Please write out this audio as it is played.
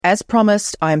As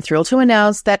promised, I am thrilled to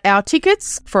announce that our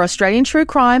tickets for Australian True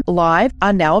Crime Live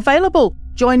are now available.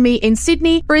 Join me in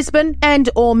Sydney, Brisbane and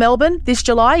or Melbourne this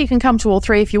July. You can come to all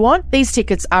three if you want. These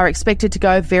tickets are expected to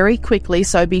go very quickly,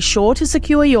 so be sure to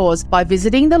secure yours by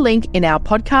visiting the link in our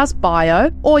podcast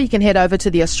bio, or you can head over to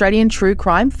the Australian True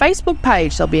Crime Facebook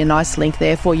page. There'll be a nice link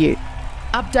there for you.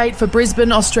 Update for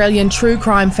Brisbane Australian True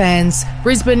Crime fans.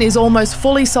 Brisbane is almost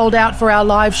fully sold out for our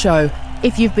live show.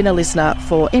 If you've been a listener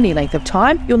for any length of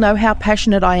time, you'll know how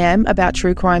passionate I am about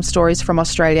true crime stories from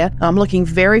Australia. I'm looking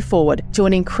very forward to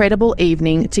an incredible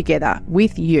evening together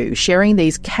with you, sharing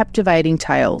these captivating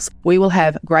tales. We will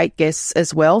have great guests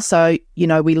as well, so you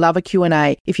know we love a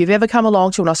Q&A. If you've ever come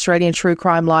along to an Australian True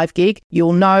Crime Live gig,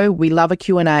 you'll know we love a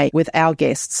Q&A with our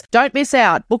guests. Don't miss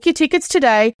out. Book your tickets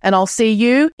today, and I'll see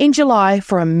you in July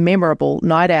for a memorable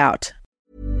night out.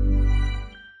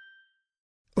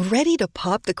 Ready to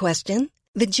pop the question?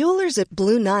 The jewelers at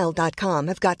BlueNile.com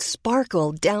have got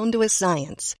sparkle down to a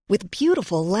science with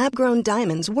beautiful lab-grown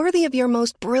diamonds worthy of your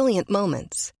most brilliant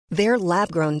moments. Their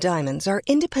lab-grown diamonds are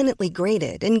independently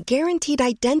graded and guaranteed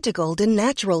identical to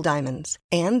natural diamonds,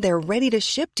 and they're ready to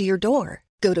ship to your door.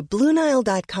 Go to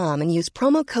BlueNile.com and use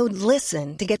promo code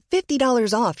LISTEN to get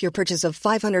 $50 off your purchase of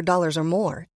 $500 or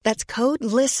more. That's code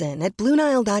LISTEN at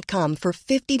BlueNile.com for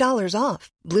 $50 off.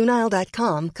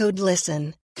 BlueNile.com, code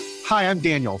LISTEN. Hi, I'm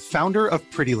Daniel, founder of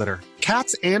Pretty Litter.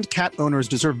 Cats and cat owners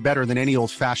deserve better than any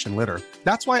old-fashioned litter.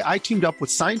 That's why I teamed up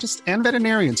with scientists and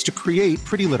veterinarians to create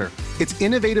Pretty Litter. Its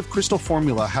innovative crystal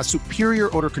formula has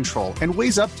superior odor control and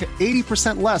weighs up to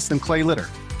 80% less than clay litter.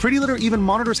 Pretty Litter even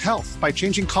monitors health by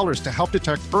changing colors to help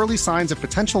detect early signs of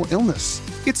potential illness.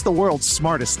 It's the world's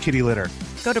smartest kitty litter.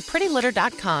 Go to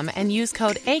prettylitter.com and use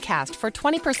code ACAST for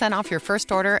 20% off your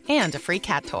first order and a free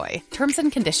cat toy. Terms and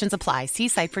conditions apply. See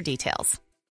site for details.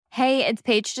 Hey, it's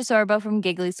Paige DeSorbo from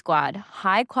Giggly Squad.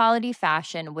 High quality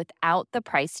fashion without the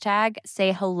price tag.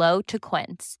 Say hello to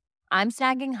Quince. I'm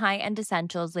snagging high-end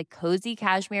essentials like cozy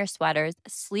cashmere sweaters,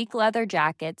 sleek leather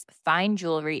jackets, fine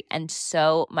jewelry, and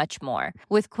so much more.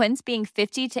 With Quince being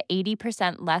 50 to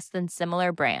 80% less than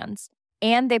similar brands.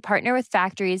 And they partner with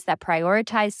factories that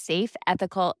prioritize safe,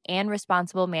 ethical, and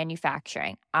responsible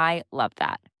manufacturing. I love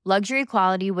that. Luxury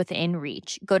quality within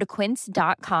reach. Go to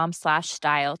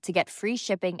quince.com/style to get free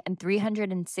shipping and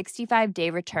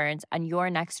 365-day returns on your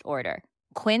next order.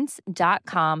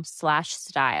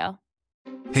 Quince.com/style.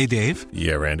 Hey, Dave.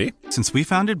 Yeah, Randy. Since we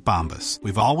founded Bombas,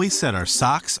 we've always said our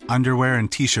socks, underwear,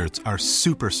 and T-shirts are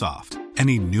super soft.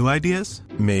 Any new ideas?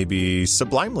 Maybe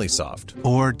sublimely soft.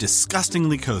 Or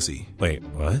disgustingly cozy. Wait,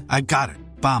 what? I got it.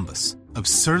 Bombas.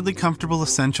 Absurdly comfortable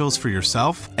essentials for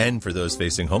yourself and for those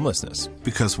facing homelessness.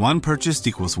 Because one purchased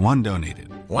equals one donated.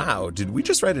 Wow, did we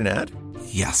just write an ad?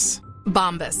 Yes.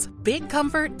 Bombas. Big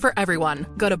comfort for everyone.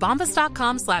 Go to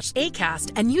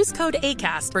bombas.com/ACAST and use code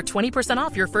ACAST for 20%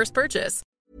 off your first purchase.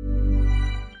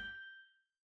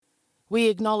 We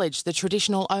acknowledge the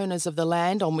traditional owners of the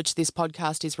land on which this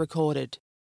podcast is recorded.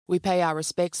 We pay our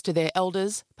respects to their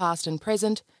elders, past and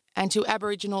present, and to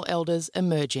Aboriginal elders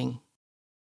emerging.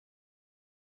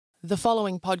 The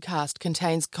following podcast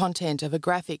contains content of a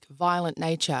graphic, violent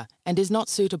nature and is not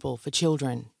suitable for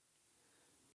children.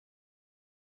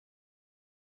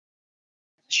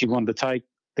 She wanted to take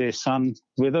their son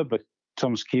with her, but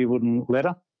Thomas Keir wouldn't let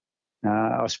her.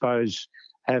 I suppose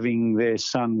having their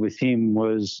son with him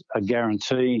was a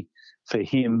guarantee for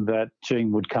him that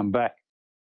Jean would come back.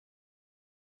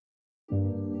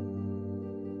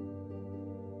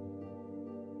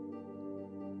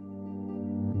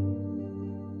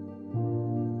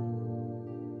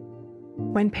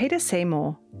 When Peter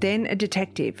Seymour, then a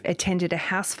detective, attended a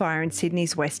house fire in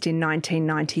Sydney's West in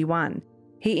 1991,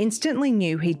 he instantly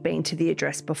knew he'd been to the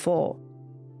address before.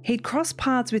 He'd crossed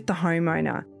paths with the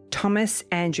homeowner, Thomas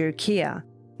Andrew Keir,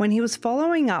 when he was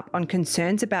following up on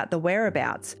concerns about the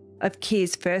whereabouts of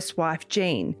Keir's first wife,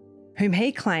 Jean, whom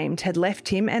he claimed had left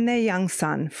him and their young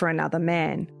son for another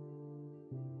man.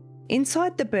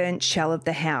 Inside the burnt shell of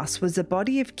the house was the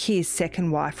body of Keir's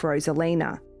second wife,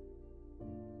 Rosalina.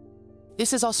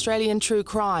 This is Australian True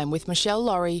Crime with Michelle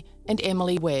Laurie and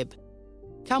Emily Webb.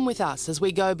 Come with us as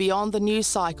we go beyond the news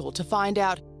cycle to find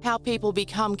out how people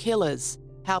become killers,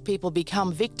 how people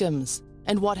become victims,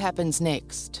 and what happens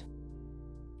next.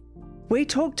 We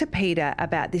talked to Peter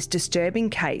about this disturbing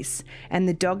case and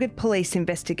the dogged police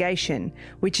investigation,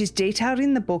 which is detailed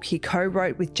in the book he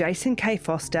co-wrote with Jason K.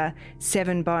 Foster,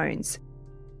 Seven Bones.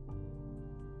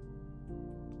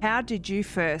 How did you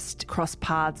first cross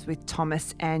paths with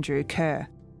Thomas Andrew Keir?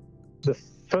 The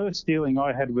first dealing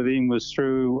I had with him was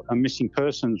through a missing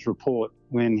persons report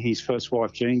when his first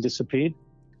wife Jean disappeared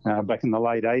back in the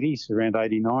late 80s, around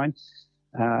 89.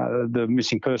 the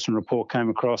missing person report came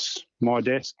across my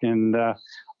desk, and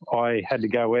I had to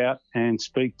go out and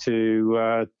speak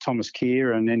to Thomas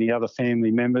Keir and any other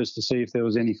family members to see if there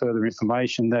was any further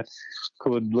information that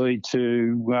could lead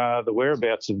to the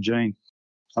whereabouts of Jean.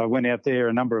 I went out there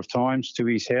a number of times to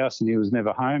his house and he was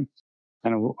never home.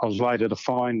 And I was later to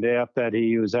find out that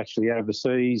he was actually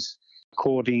overseas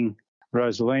courting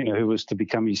Rosalina, who was to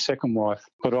become his second wife.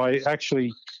 But I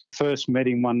actually first met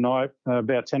him one night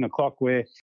about 10 o'clock where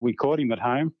we caught him at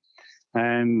home.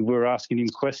 And we were asking him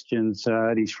questions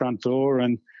at his front door.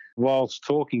 And whilst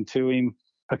talking to him,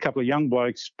 a couple of young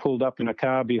blokes pulled up in a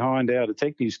car behind our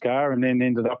detective's car and then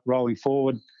ended up rolling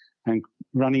forward and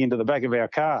running into the back of our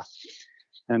car.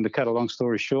 And to cut a long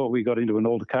story short, we got into an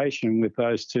altercation with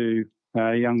those two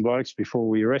young blokes before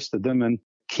we arrested them. And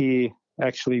Keir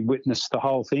actually witnessed the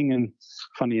whole thing and,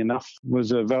 funny enough,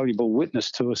 was a valuable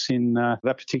witness to us in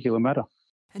that particular matter.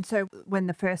 And so when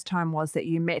the first time was that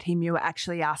you met him, you were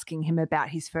actually asking him about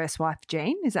his first wife,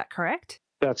 Jean, is that correct?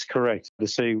 That's correct, to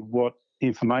see what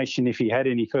information, if he had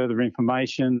any further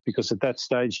information, because at that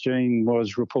stage Jean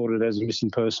was reported as a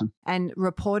missing person. And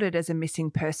reported as a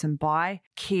missing person by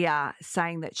Keir,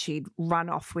 saying that she'd run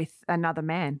off with another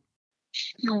man.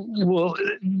 Well,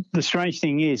 the strange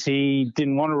thing is he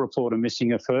didn't want to report her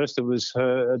missing at first. It was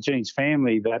Jean's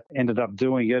family that ended up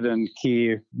doing it, and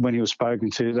Keir, when he was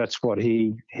spoken to, that's what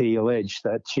he alleged,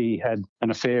 that she had an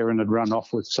affair and had run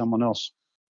off with someone else.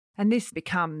 And this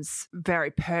becomes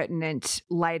very pertinent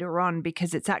later on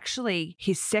because it's actually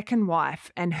his second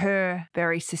wife and her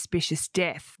very suspicious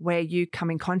death where you come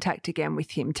in contact again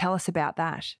with him. Tell us about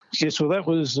that. Yes, well, that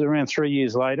was around 3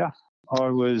 years later. I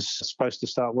was supposed to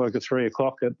start work at 3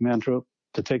 o'clock at Mount Druitt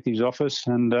Detective's office,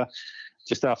 and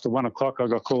just after 1 o'clock I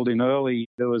got called in early.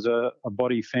 There was a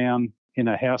body found in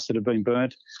a house that had been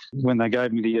burnt. When they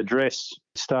gave me the address,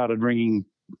 it started ringing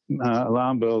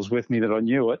alarm bells with me that I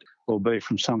knew it, albeit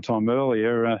from some time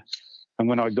earlier. And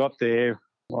when I got there,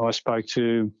 I spoke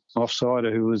to an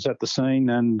offsider who was at the scene,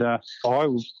 and I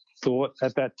thought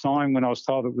at that time when I was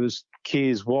told it was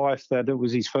Keir's wife that it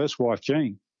was his first wife,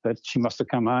 Jean, that she must have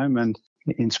come home. And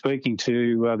in speaking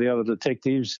to the other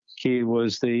detectives, Keir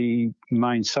was the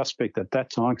main suspect at that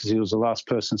time because he was the last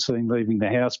person seen leaving the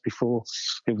house before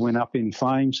it went up in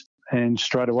flames. And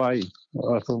straight away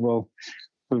I thought, well,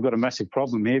 we've got a massive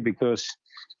problem here, because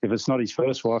if it's not his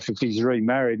first wife, if he's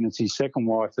remarried and it's his second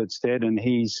wife that's dead and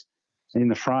he's in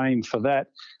the frame for that,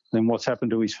 then what's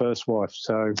happened to his first wife?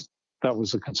 So that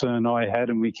was the concern I had,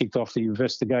 and we kicked off the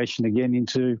investigation again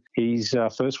into his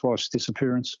first wife's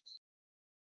disappearance.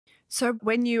 So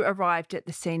when you arrived at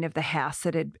the scene of the house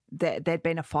that there'd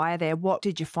been a fire there, what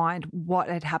did you find? What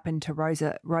had happened to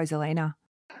Rosalina?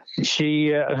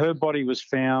 Her body was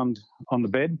found on the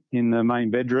bed in the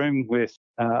main bedroom with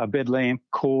a bed lamp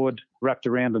cord wrapped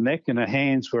around her neck, and her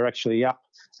hands were actually up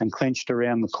and clenched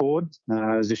around the cord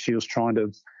as if she was trying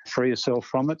to free herself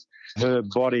from it. Her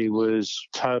body was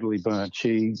totally burnt.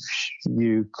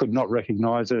 You could not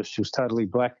recognise her. She was totally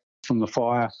black from the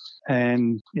fire.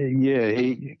 And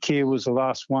Keir was the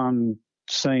last one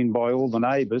seen by all the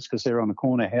neighbours, because they're on a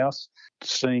corner house,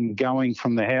 seen going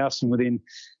from the house, and within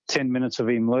 10 minutes of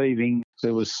him leaving,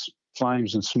 there was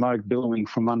flames and smoke billowing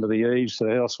from under the eaves.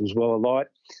 The house was well alight,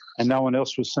 and no one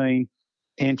else was seen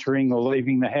entering or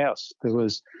leaving the house. They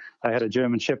had a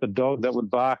German Shepherd dog that would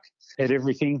bark at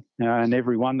everything and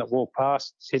everyone that walked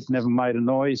past. It never made a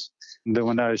noise. There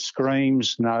were no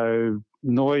screams, no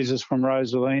noises from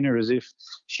Rosalina as if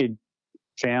she'd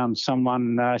found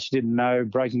someone she didn't know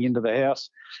breaking into the house.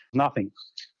 Nothing.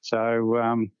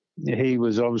 So he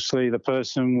was obviously the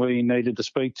person we needed to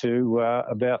speak to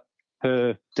about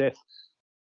her death.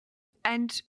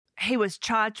 And he was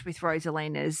charged with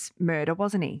Rosalina's murder,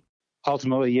 wasn't he?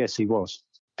 Ultimately, yes, he was.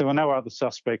 There were no other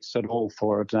suspects at all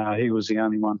for it. He was the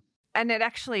only one. And it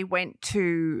actually went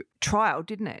to trial,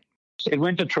 didn't it? It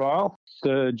went to trial.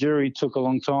 The jury took a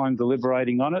long time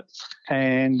deliberating on it.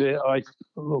 And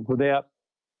without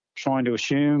trying to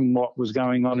assume what was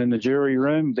going on in the jury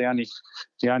room, the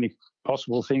only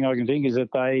possible thing I can think is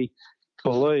that they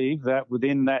believe that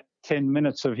within that 10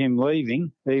 minutes of him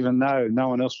leaving, even though no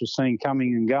one else was seen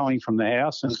coming and going from the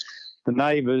house, and the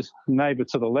neighbour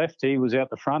to the left, he was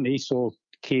out the front, he saw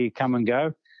Keir come and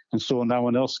go and saw no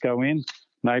one else go in.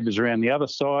 Neighbours around the other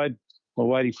side were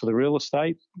waiting for the real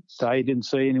estate. They didn't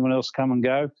see anyone else come and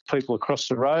go. People across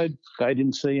the road, they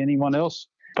didn't see anyone else.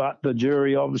 But the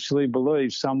jury obviously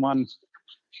believes someone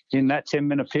in that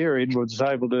 10-minute period was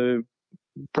able to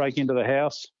break into the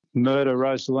house, murder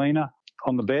Rosalina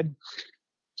on the bed,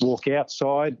 walk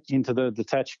outside into the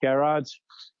detached garage,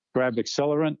 grab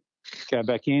accelerant, go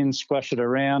back in, splash it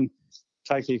around,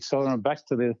 take the accelerant back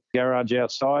to the garage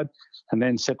outside and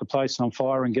then set the place on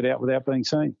fire and get out without being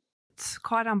seen. It's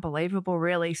quite unbelievable,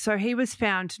 really. So he was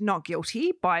found not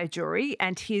guilty by a jury,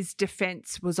 and his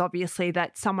defence was obviously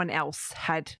that someone else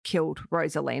had killed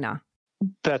Rosalina.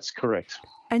 That's correct.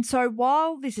 And so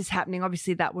while this is happening,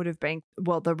 obviously that would have been,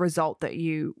 well, the result that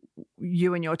you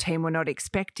and your team were not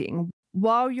expecting.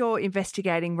 While you're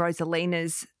investigating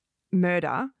Rosalina's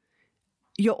murder,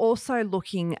 you're also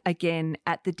looking again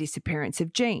at the disappearance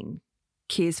of Jean,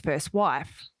 Keir's first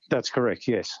wife. That's correct,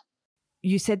 yes.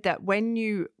 You said that when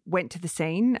you went to the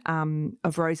scene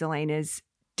of Rosalina's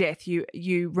death,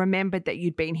 you remembered that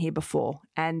you'd been here before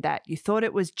and that you thought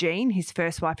it was Jean, his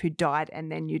first wife, who died,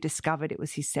 and then you discovered it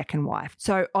was his second wife.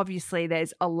 So obviously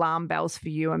there's alarm bells for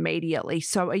you immediately.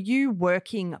 So are you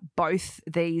working both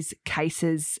these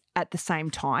cases at the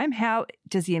same time? How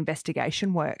does the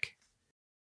investigation work?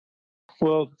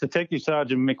 Well, Detective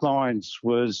Sergeant Mick Lyons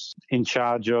was in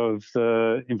charge of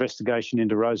the investigation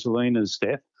into Rosalina's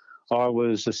death. I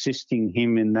was assisting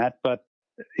him in that, but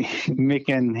Mick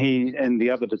and he and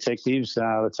the other detectives,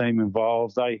 the team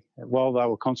involved, while they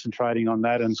were concentrating on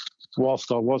that, and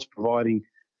whilst I was providing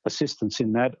assistance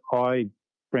in that, I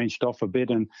branched off a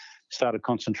bit and started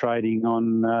concentrating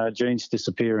on Jean's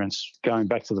disappearance, going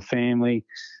back to the family,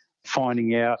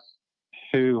 finding out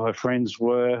who her friends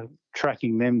were,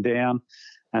 tracking them down,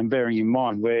 and bearing in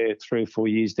mind we're 3 or 4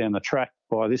 years down the track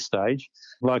by this stage,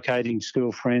 locating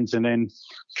school friends and then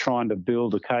trying to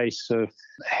build a case of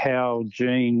how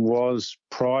Jean was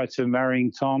prior to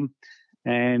marrying Tom.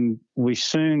 And we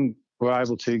soon were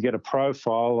able to get a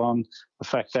profile on the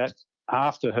fact that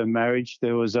after her marriage,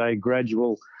 there was a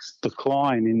gradual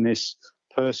decline in this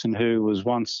person who was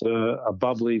once a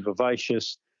bubbly,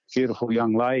 vivacious, beautiful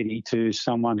young lady to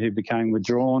someone who became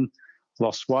withdrawn,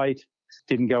 lost weight,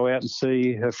 didn't go out and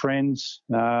see her friends,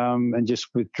 and just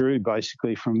withdrew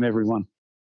basically from everyone.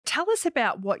 Tell us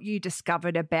about what you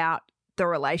discovered about the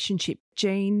relationship.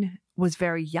 Jean was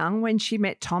very young when she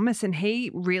met Thomas, and he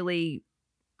really,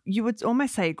 you would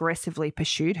almost say aggressively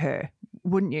pursued her,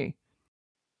 wouldn't you?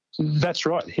 That's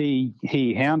right.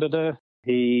 He hounded her.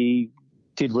 He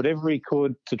did whatever he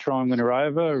could to try and win her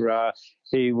over.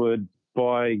 He would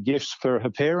buy gifts for her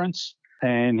parents,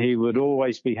 and he would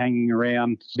always be hanging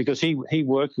around because he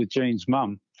worked with Jean's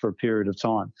mum for a period of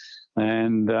time,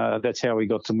 and that's how he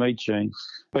got to meet Jean.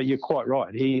 But you're quite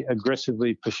right. He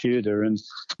aggressively pursued her and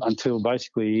until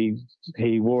basically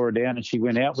he wore her down and she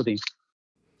went out with him.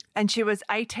 And she was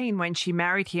 18 when she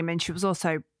married him, and she was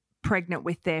also pregnant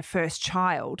with their first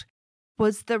child.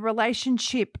 Was the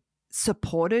relationship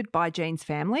supported by Jean's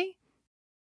family?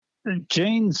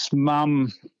 Jean's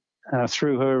mum,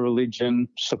 through her religion,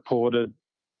 supported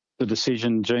the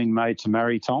decision Jean made to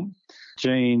marry Tom.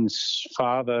 Jean's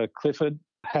father, Clifford,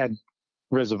 had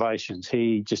reservations.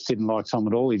 He just didn't like Tom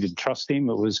at all. He didn't trust him.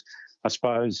 It was, I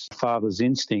suppose, father's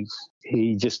instinct.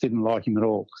 He just didn't like him at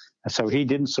all. So he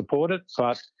didn't support it,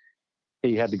 but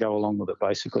he had to go along with it,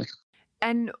 basically.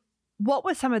 And what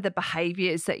were some of the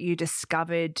behaviours that you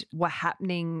discovered were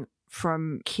happening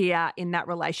from Keir in that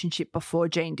relationship before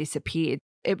Jean disappeared?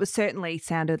 It was certainly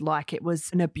sounded like it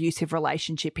was an abusive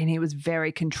relationship and he was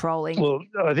very controlling. Well,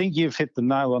 I think you've hit the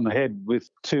nail on the head with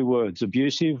 2 words,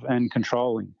 abusive and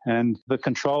controlling. And the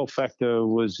control factor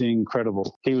was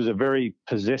incredible. He was a very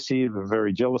possessive, a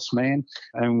very jealous man.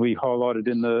 And we highlighted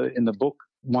in the book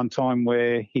one time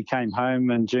where he came home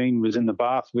and Jean was in the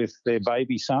bath with their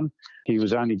baby son. He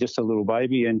was only just a little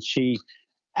baby and she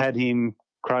had him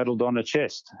cradled on her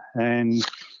chest, and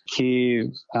Keir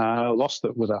lost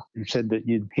it with her and said that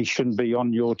he shouldn't be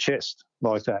on your chest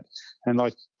like that. And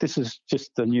this is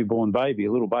just a newborn baby,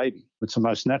 a little baby. It's the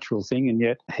most natural thing, and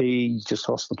yet he just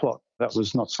lost the plot. That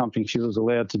was not something she was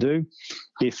allowed to do.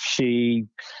 If she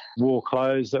wore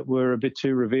clothes that were a bit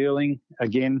too revealing,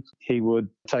 again, he would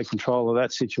take control of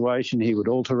that situation. He would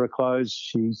alter her clothes.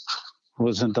 She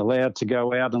wasn't allowed to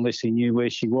go out unless he knew where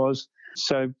she was.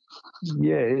 So,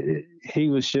 yeah, he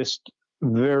was just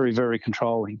very, very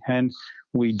controlling. And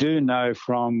we do know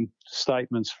from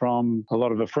statements from a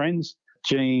lot of her friends,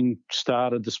 Jean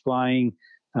started displaying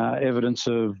evidence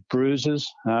of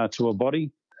bruises to her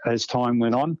body as time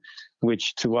went on,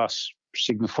 which to us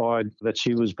signified that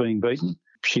she was being beaten.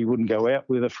 She wouldn't go out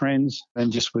with her friends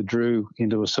and just withdrew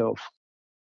into herself.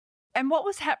 And what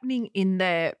was happening in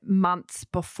the months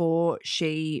before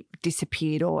she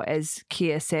disappeared, or as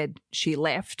Keir said, she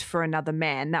left for another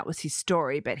man? That was his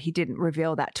story, but he didn't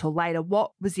reveal that till later.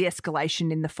 What was the escalation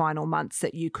in the final months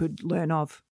that you could learn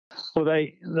of? Well,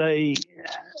 they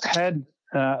had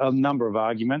a number of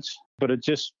arguments, but it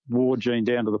just wore Jean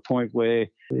down to the point where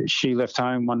she left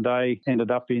home one day,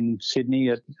 ended up in Sydney,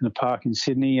 in a park in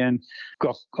Sydney, and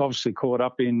got obviously caught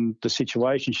up in the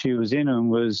situation she was in and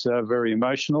was very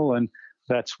emotional. And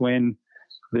that's when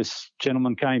this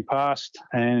gentleman came past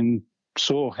and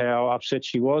saw how upset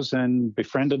she was and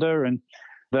befriended her. And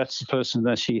that's the person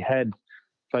that she had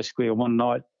basically a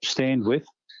one-night stand with.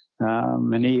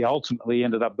 And he ultimately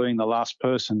ended up being the last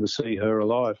person to see her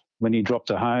alive. When he dropped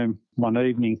her home one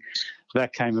evening,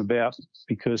 that came about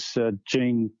because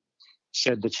Jean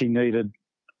said that she needed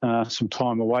some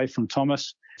time away from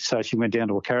Thomas. So she went down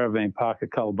to a caravan park at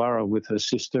Culburra with her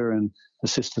sister and her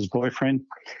sister's boyfriend.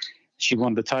 She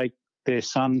wanted to take their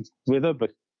son with her,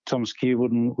 but Thomas Keir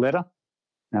wouldn't let her.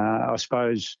 I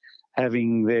suppose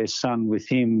having their son with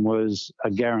him was a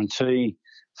guarantee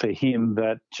for him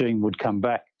that Jean would come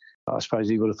back. I suppose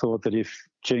he would have thought that if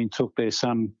Jean took their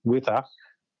son with her,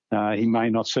 he may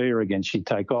not see her again. She'd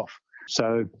take off.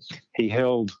 So he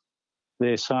held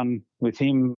their son with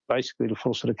him basically to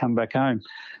force her to come back home.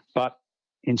 But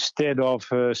instead of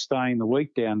her staying the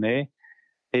week down there,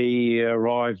 he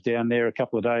arrived down there a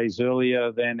couple of days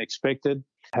earlier than expected,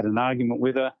 had an argument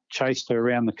with her, chased her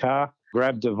around the car,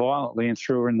 grabbed her violently and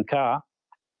threw her in the car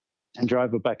and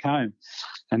drove her back home.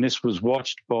 And this was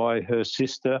watched by her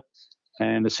sister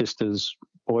and her sister's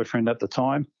boyfriend at the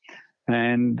time.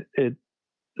 And it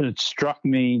struck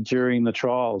me during the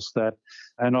trials that,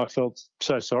 and I felt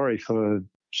so sorry for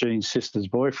Jean's sister's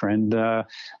boyfriend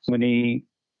when he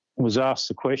was asked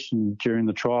the question during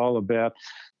the trial about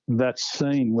that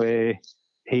scene where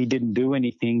he didn't do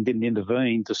anything, didn't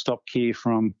intervene to stop Keir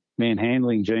from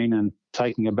manhandling Jean and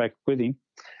taking her back with him.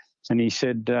 And he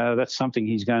said that's something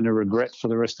he's going to regret for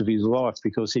the rest of his life,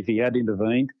 because if he had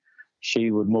intervened,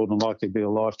 she would more than likely be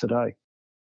alive today.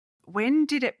 When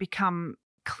did it become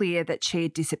clear that she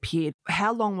had disappeared?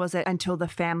 How long was it until the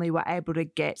family were able to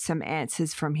get some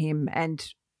answers from him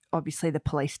and obviously the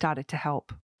police started to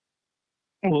help?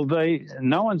 Well,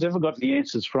 no one's ever got the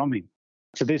answers from him.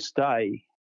 To this day,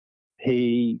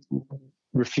 he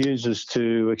refuses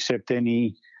to accept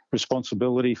any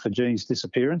responsibility for Jean's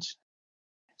disappearance.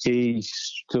 He's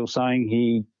still saying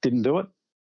he didn't do it.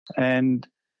 And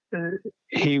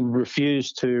he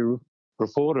refused to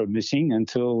report her missing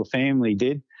until the family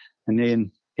did. And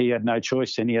then he had no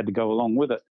choice, and he had to go along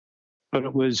with it. But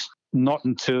it was not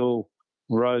until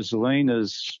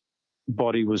Rosalina's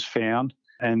body was found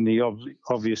and the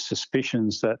obvious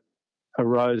suspicions that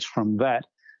arose from that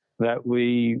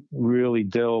we really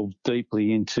delved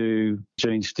deeply into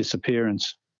Jean's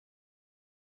disappearance.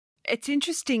 It's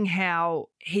interesting how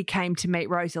he came to meet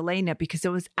Rosalina, because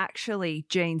it was actually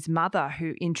Jean's mother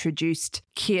who introduced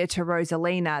Keir to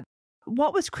Rosalina.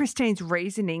 What was Christine's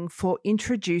reasoning for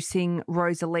introducing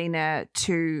Rosalina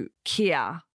to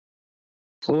Keir?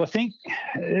 Well, I think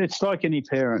it's like any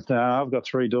parent. I've got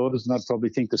 3 daughters and I'd probably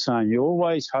think the same. You're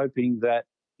always hoping that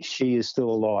she is still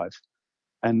alive.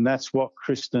 And that's what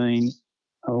Christine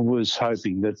was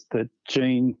hoping, that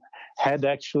Jean had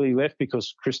actually left,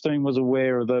 because Christine was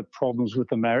aware of the problems with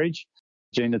the marriage.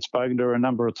 Jean had spoken to her a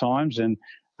number of times, and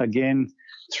again,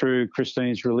 through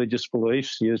Christine's religious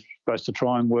beliefs, you're supposed to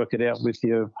try and work it out with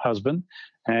your husband,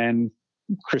 and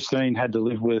Christine had to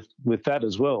live with that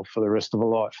as well for the rest of her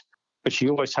life. But she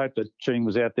always hoped that Jean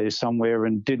was out there somewhere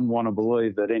and didn't want to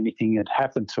believe that anything had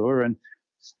happened to her. And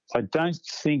I don't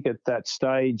think at that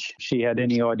stage she had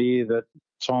any idea that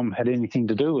Tom had anything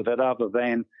to do with it, other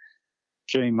than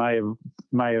Jean may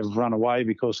have run away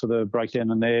because of the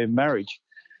breakdown in their marriage.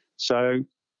 So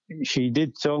she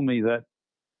did tell me that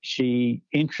she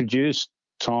introduced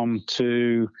Tom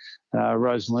to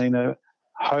Rosalina,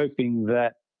 hoping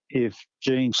that if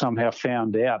Jean somehow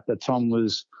found out that Tom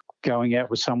was going out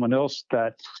with someone else,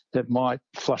 that might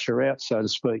flush her out, so to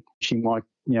speak. She might,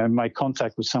 make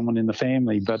contact with someone in the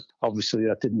family, but obviously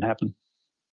that didn't happen.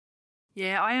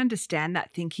 Yeah, I understand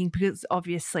that thinking, because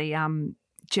obviously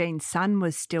Jean's son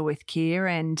was still with Keir,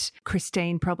 and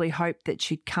Christine probably hoped that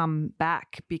she'd come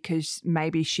back because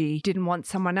maybe she didn't want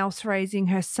someone else raising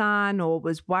her son, or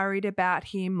was worried about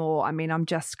him, or, I'm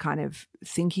just kind of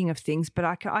thinking of things, but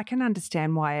I can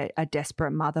understand why a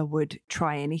desperate mother would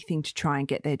try anything to try and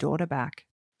get their daughter back.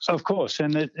 Of course,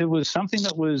 and it was something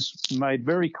that was made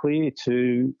very clear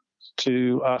to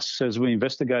us as we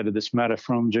investigated this matter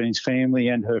from Jean's family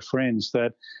and her friends,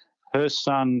 that her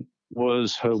son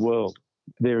was her world.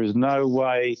 There is no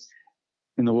way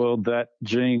in the world that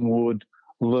Jean would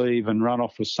leave and run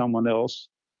off with someone else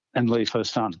and leave her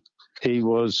son. He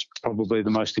was probably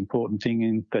the most important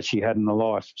thing that she had in her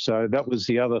life. So that was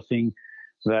the other thing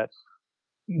that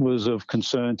was of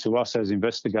concern to us as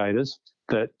investigators,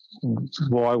 that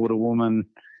why would a woman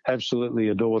absolutely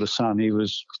adored her son? He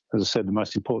was, as I said, the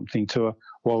most important thing to her.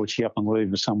 Why would she up and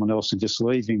leave with someone else and just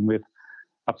leave him with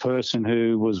a person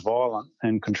who was violent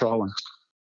and controlling?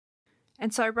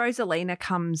 And so Rosalina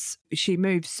she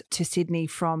moves to Sydney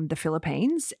from the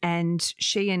Philippines, and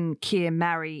she and Keir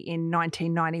marry in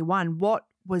 1991. What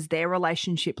was their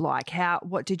relationship like?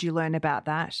 What did you learn about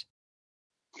that?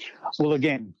 Well,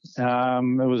 again,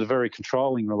 it was a very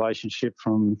controlling relationship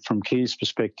from Keir's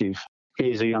perspective.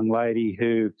 Here's a young lady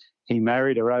who he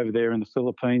married her over there in the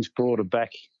Philippines, brought her back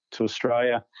to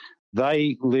Australia.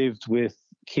 They lived with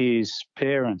Keir's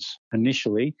parents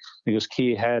initially because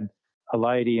Keir had a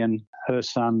lady and her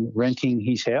son renting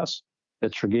his house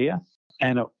at Tregear.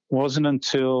 And it wasn't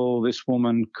until this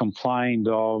woman complained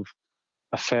of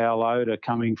a foul odour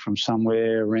coming from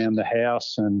somewhere around the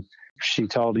house, and she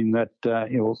told him that,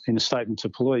 in a statement to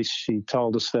police, she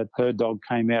told us that her dog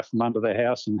came out from under the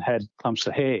house and had clumps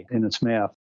of hair in its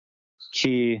mouth.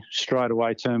 Keir straight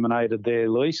away terminated their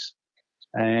lease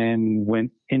and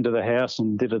went into the house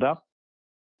and did it up.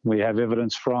 We have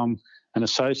evidence from an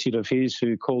associate of his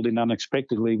who called in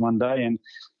unexpectedly one day, and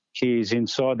Keir's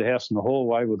inside the house in the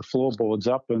hallway with the floorboards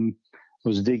up and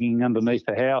was digging underneath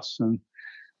the house. And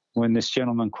when this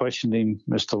gentleman questioned him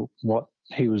as to what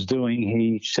he was doing,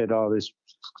 he said, "Oh, there's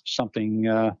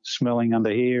something smelling under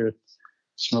here. It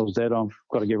smells dead. I've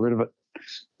got to get rid of it."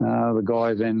 The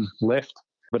guy then left.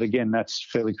 But again, that's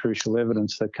fairly crucial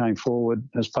evidence that came forward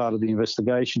as part of the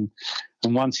investigation.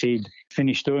 And once he'd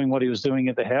finished doing what he was doing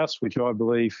at the house, which I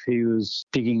believe he was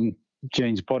digging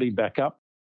Jean's body back up,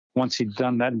 once he'd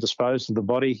done that and disposed of the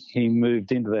body, he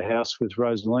moved into the house with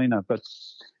Rosalina. But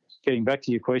getting back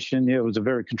to your question, it was a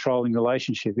very controlling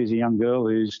relationship. He's a young girl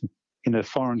who's in a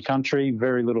foreign country,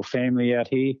 very little family out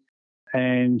here,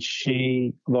 and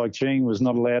she, like Jean, was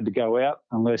not allowed to go out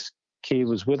unless Keir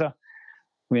was with her.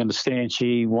 We understand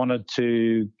she wanted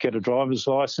to get a driver's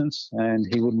licence and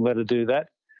he wouldn't let her do that.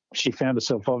 She found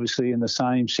herself obviously in the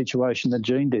same situation that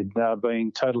Jean did,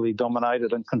 being totally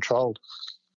dominated and controlled.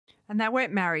 And they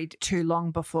weren't married too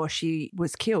long before she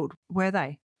was killed, were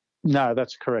they? No,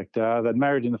 that's correct. They'd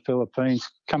married in the Philippines,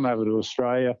 come over to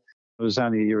Australia. It was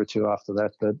only a year or two after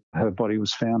that her body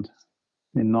was found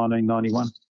in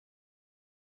 1991.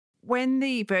 When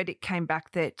the verdict came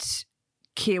back that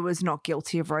Keir was not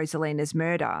guilty of Rosalina's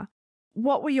murder,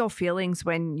 what were your feelings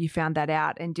when you found that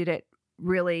out, and did it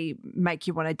really make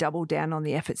you want to double down on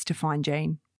the efforts to find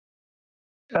Jean?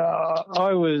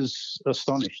 I was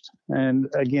astonished. And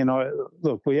again,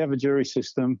 we have a jury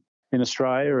system in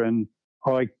Australia, and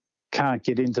I can't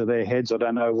get into their heads. I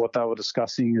don't know what they were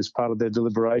discussing as part of their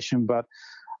deliberation, but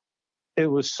it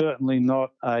was certainly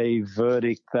not a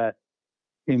verdict that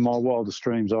in my wildest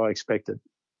dreams I expected.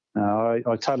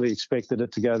 I totally expected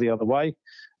it to go the other way,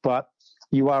 but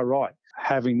you are right.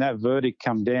 Having that verdict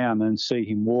come down and see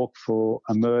him walk for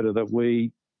a murder that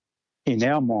we, in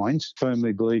our minds,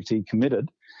 firmly believed he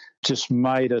committed, just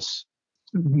made us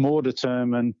more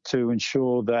determined to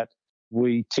ensure that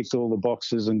we ticked all the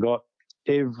boxes and got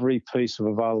every piece of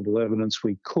available evidence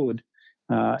we could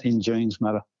in Jean's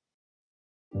matter.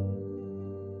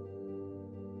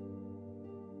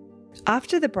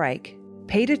 After the break,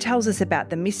 Peter tells us about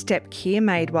the misstep Keir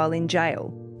made while in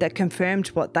jail that confirmed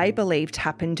what they believed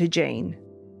happened to Jean.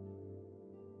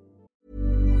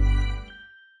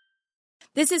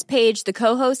 This is Paige, the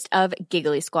co-host of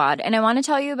Giggly Squad, and I want to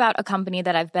tell you about a company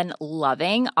that I've been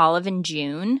loving, Olive &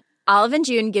 June. Olive &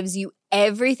 June gives you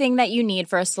everything that you need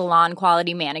for a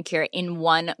salon-quality manicure in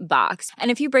one box.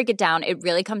 And if you break it down, it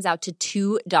really comes out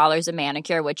to $2 a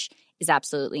manicure, which is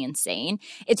absolutely insane.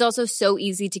 It's also so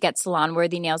easy to get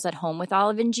salon-worthy nails at home with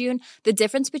Olive & June. The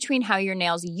difference between how your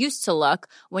nails used to look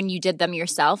when you did them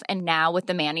yourself and now with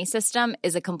the Mani system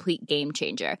is a complete game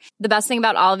changer. The best thing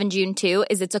about Olive & June, too,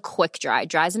 is it's a quick dry.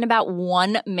 Dries in about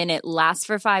 1 minute, lasts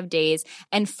for 5 days,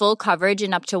 and full coverage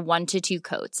in up to 1 to 2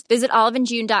 coats. Visit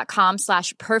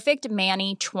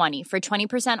oliveandjune.com/perfectmani20 for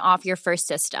 20% off your first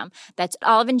system. That's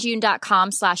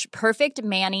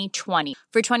oliveandjune.com/perfectmani20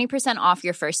 for 20% off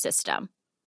your first system.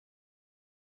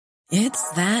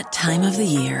 It's that time of the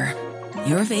year.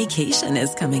 Your vacation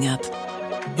is coming up.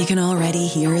 You can already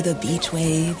hear the beach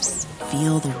waves,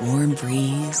 feel the warm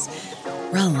breeze,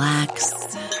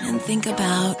 relax, and think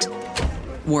about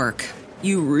work.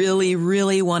 You really,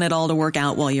 really want it all to work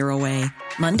out while you're away.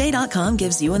 Monday.com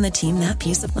gives you and the team that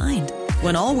peace of mind.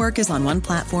 When all work is on one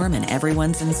platform and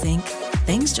everyone's in sync,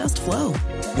 things just flow.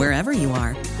 Wherever you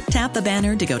are, tap the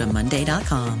banner to go to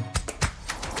Monday.com.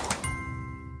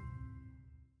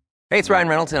 Hey, it's Ryan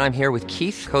Reynolds, and I'm here with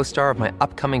Keith, co-star of my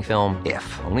upcoming film,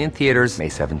 If, only in theaters May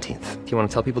 17th. Do you want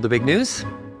to tell people the big news?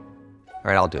 All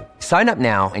right, I'll do it. Sign up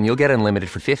now and you'll get unlimited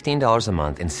for $15 a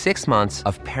month and 6 months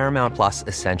of Paramount Plus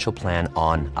Essential Plan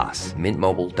on us.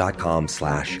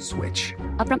 MintMobile.com/switch.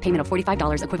 Upfront payment of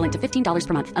 $45 equivalent to $15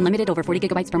 per month. Unlimited over 40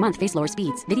 gigabytes per month. Face lower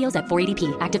speeds. Videos at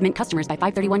 480p. Active Mint customers by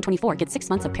 531.24 get 6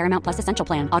 months of Paramount Plus Essential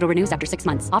Plan. Auto renews after 6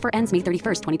 months. Offer ends May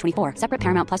 31st, 2024. Separate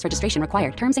Paramount Plus registration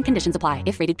required. Terms and conditions apply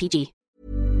if rated PG.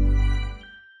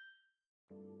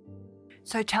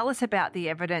 So tell us about the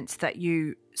evidence that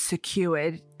you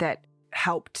secured that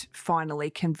helped finally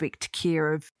convict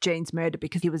Keir of Jean's murder,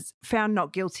 because he was found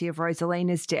not guilty of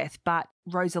Rosalina's death, but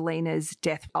Rosalina's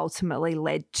death ultimately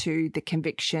led to the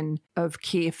conviction of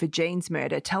Keir for Jean's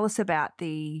murder. Tell us about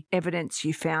the evidence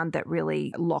you found that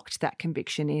really locked that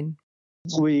conviction in.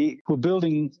 We were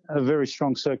building a very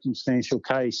strong circumstantial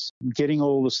case, getting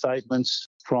all the statements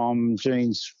from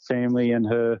Jean's family and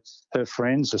her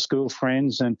friends, her school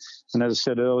friends, and as I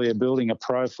said earlier, building a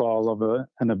profile of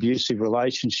an abusive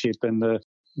relationship and the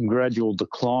gradual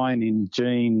decline in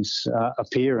Jean's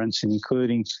appearance,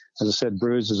 including, as I said,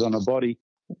 bruises on her body.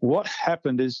 What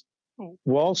happened is,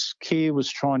 whilst Keir was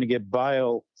trying to get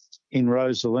bail in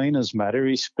Rosalina's matter,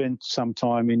 he spent some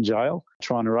time in jail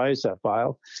trying to raise that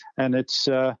bail. And it's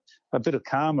a bit of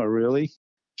karma, really.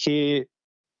 Keir,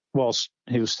 whilst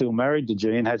he was still married to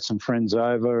Jean, had some friends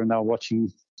over and they were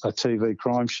watching a TV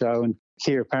crime show. And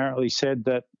Keir apparently said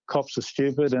that cops are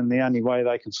stupid and the only way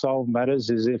they can solve matters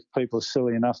is if people are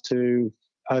silly enough to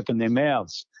open their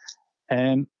mouths.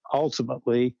 And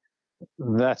ultimately,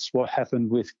 that's what happened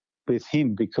with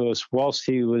him, because whilst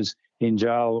he was in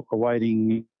jail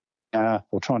awaiting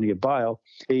or trying to get bail,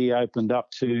 he opened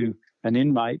up to an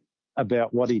inmate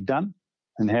about what he'd done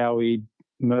and how he'd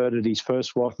murdered his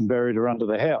first wife and buried her under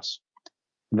the house.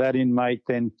 That inmate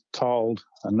then told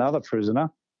another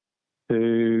prisoner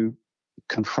who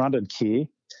confronted Keir,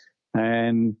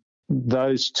 and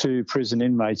those two prison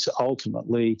inmates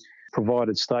ultimately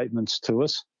provided statements to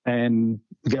us and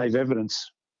gave evidence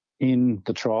in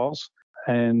the trials.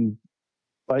 And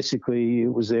basically,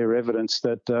 it was their evidence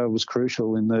that was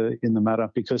crucial in the matter,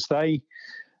 because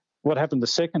what happened, the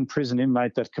second prison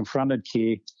inmate that confronted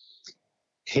Keir,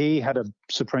 he had a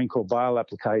Supreme Court bail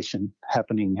application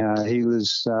happening.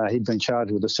 He'd been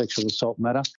charged with a sexual assault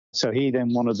matter, so he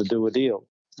then wanted to do a deal.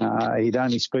 He'd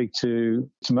only speak to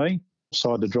me, so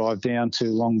I had to drive down to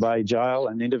Long Bay Jail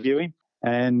and interview him.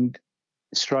 And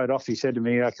straight off, he said to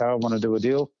me, "Okay, I want to do a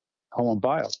deal. I want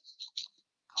bail."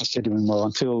 I said to him, "Well,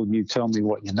 until you tell me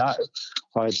what you know,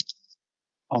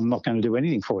 I'm not going to do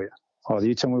anything for you. Either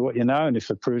you tell me what you know, and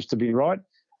if it proves to be right,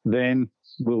 then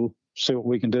we'll see what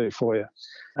we can do for you."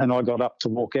 And I got up to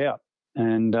walk out,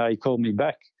 and he called me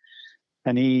back,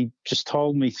 and he just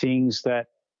told me things that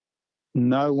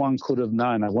no one could have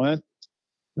known. They weren't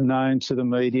known to the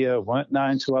media, weren't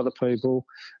known to other people.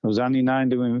 It was only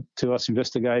known to us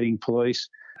investigating police,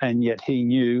 and yet he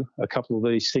knew a couple of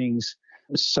these things.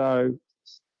 So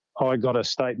I got a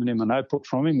statement in my notebook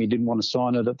from him. He didn't want to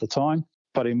sign it at the time.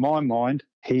 But in my mind,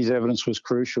 his evidence was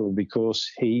crucial,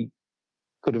 because he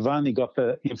could have only got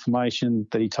the information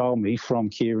that he told me from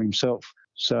Keir himself.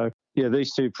 So, yeah,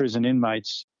 these two prison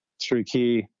inmates, through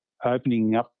Keir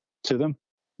opening up to them,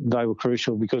 they were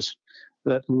crucial, because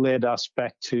that led us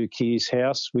back to Keir's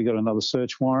house. We got another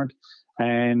search warrant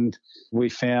and we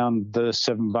found the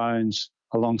 7 bones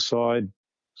alongside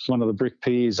one of the brick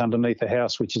piers underneath the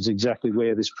house, which is exactly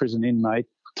where this prison inmate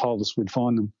told us we'd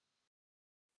find them.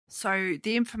 So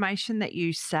the information that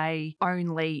you say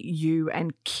only you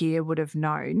and Keir would have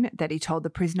known that he told the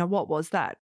prisoner, what was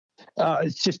that?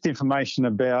 It's just information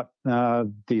about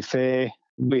the affair.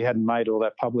 We hadn't made all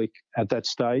that public at that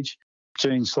stage.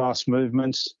 Jean's last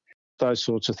movements, those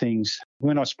sorts of things.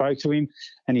 When I spoke to him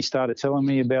and he started telling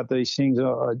me about these things,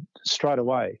 straight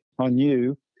away I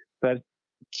knew that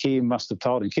Keir must have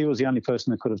told him. Keir was the only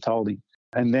person that could have told him.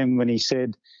 And then when he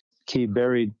said Keir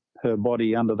buried her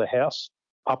body under the house,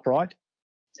 upright,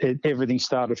 everything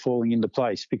started falling into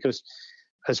place, because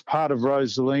as part of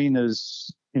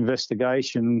Rosalina's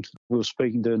investigation, we were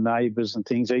speaking to neighbours and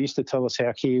things. They used to tell us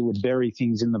how Keir would bury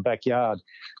things in the backyard.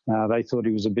 They thought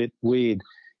he was a bit weird.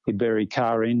 He'd bury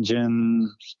car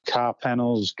engines, car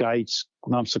panels, gates,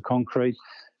 lumps of concrete.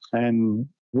 And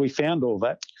we found all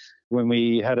that when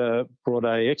we brought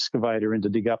a excavator in to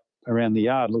dig up around the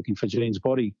yard looking for Jean's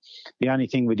body. The only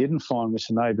thing we didn't find, which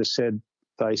the neighbours said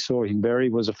they saw him bury,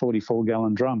 was a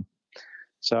 44-gallon drum.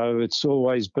 So it's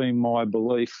always been my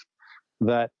belief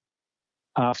that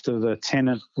after the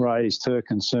tenant raised her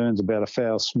concerns about a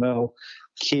foul smell,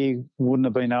 Keir wouldn't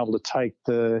have been able to take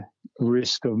the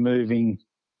risk of moving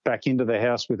back into the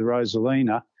house with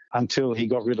Rosalina until he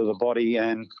got rid of the body,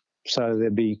 and so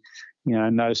there'd be,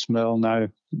 no smell, no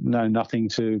nothing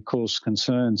to cause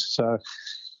concerns. So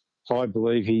I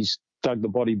believe he's dug the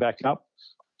body back up,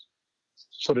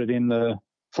 put it in the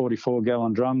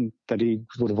 44-gallon drum that he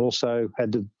would have also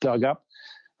had to dug up,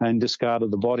 and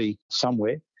discarded the body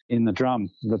somewhere in the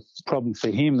drum. The problem for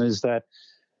him is that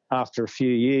after a few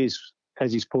years,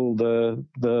 as he's pulled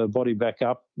the body back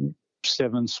up,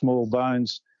 7 small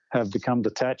bones have become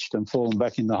detached and fallen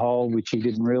back in the hole, which he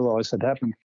didn't realise had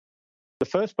happened. The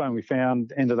first bone we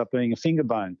found ended up being a finger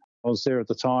bone. I was there at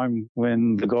the time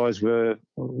when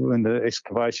the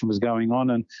excavation was going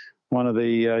on, and one of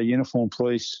the uniformed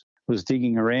police was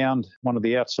digging around one of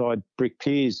the outside brick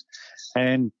piers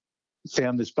and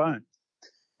found this bone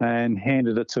and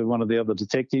handed it to one of the other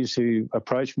detectives, who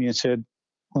approached me and said,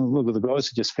 "Well, look at the guys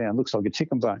who just found, looks like a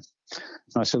chicken bone."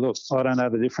 And I said, "Look, I don't know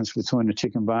the difference between a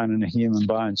chicken bone and a human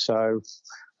bone, so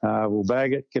we'll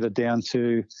bag it, get it down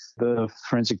to the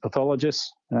forensic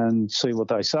pathologist and see what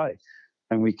they say."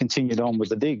 And we continued on with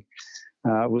the dig.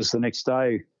 It was the next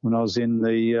day when I was in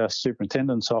the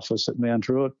superintendent's office at Mount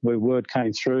Druitt, where word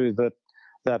came through that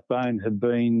that bone had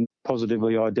been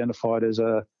positively identified as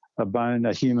a bone,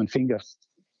 a human finger.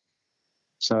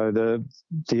 So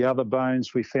the other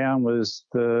bones we found was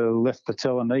the left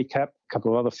patella kneecap, a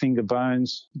couple of other finger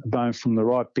bones, a bone from the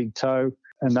right big toe,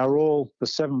 and they were all, the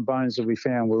 7 bones that we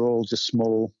found were all just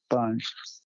small bones.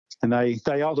 And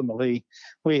they ultimately,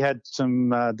 we had some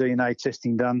DNA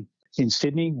testing done in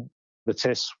Sydney. The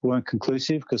tests weren't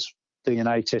conclusive because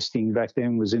DNA testing back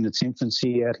then was in its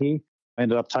infancy out here. I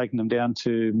ended up taking them down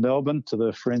to Melbourne, to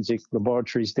the forensic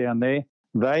laboratories down there.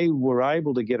 They were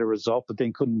able to get a result, but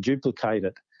then couldn't duplicate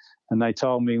it. And they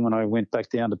told me when I went back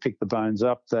down to pick the bones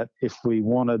up that if we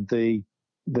wanted the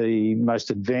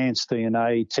most advanced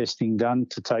DNA testing done,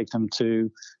 to take them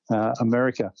to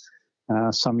America.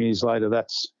 Some years later,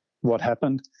 that's what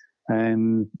happened.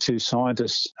 And 2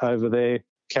 scientists over there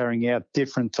carrying out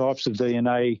different types of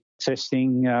DNA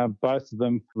testing, both of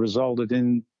them resulted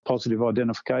in positive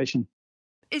identification.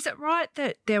 Is it right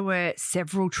that there were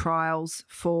several trials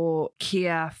for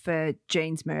Keir for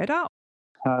Jean's murder?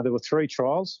 There were 3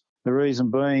 trials. The reason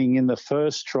being, in the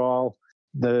first trial,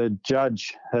 the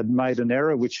judge had made an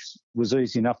error, which was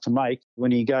easy enough to make,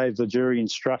 when he gave the jury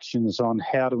instructions on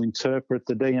how to interpret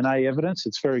the DNA evidence.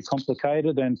 It's very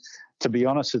complicated, and to be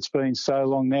honest, it's been so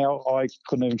long now, I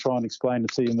couldn't even try and explain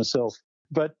it to you myself.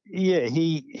 But yeah,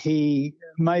 he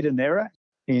made an error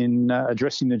in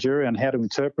addressing the jury on how to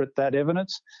interpret that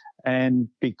evidence. And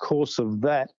because of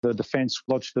that, the defence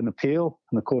lodged an appeal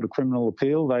in the Court of Criminal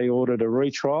Appeal. They ordered a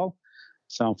retrial.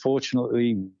 So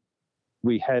unfortunately,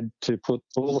 we had to put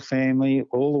all the family,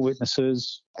 all the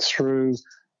witnesses through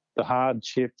the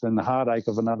hardship and the heartache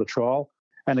of another trial.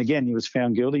 And again, he was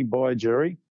found guilty by a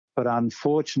jury. But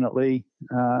unfortunately,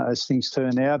 as things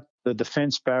turn out, the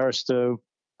defence barrister,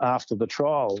 after the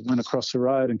trial, went across the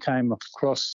road and came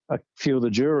across a few of the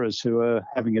jurors who were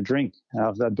having a drink.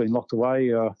 They'd been locked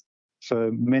away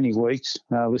for many weeks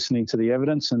listening to the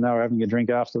evidence, and they were having a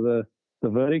drink after the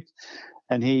verdict.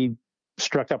 And he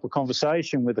struck up a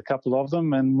conversation with a couple of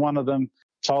them, and one of them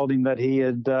told him that he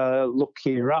had looked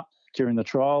Keir up during the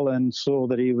trial and saw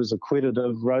that he was acquitted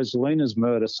of Rosalina's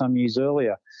murder some years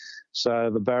earlier.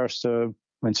 So the barrister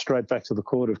went straight back to the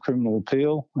Court of Criminal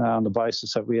Appeal on the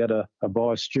basis that we had a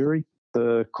biased jury.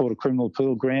 The Court of Criminal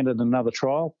Appeal granted another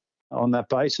trial on that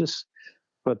basis,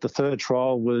 but the third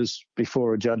trial was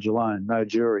before a judge alone, no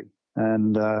jury,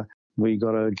 and we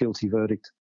got a guilty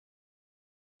verdict.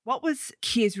 What was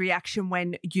Keir's reaction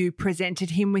when you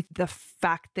presented him with the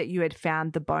fact that you had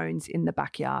found the bones in the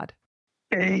backyard?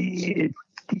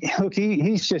 Look,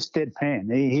 he's just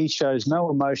deadpan. He shows no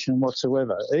emotion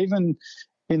whatsoever. Even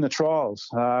in the trials,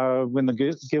 when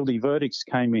the guilty verdicts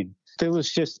came in, there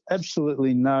was just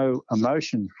absolutely no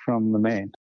emotion from the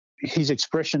man. His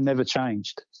expression never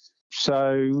changed.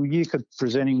 So you could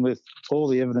present him with all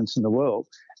the evidence in the world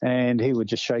and he would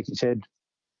just shake his head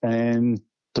and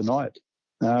deny it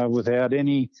without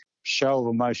any show of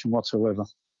emotion whatsoever.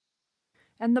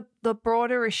 And the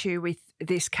broader issue with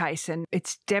this case, and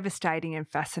it's devastating and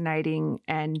fascinating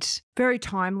and very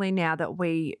timely now that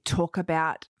we talk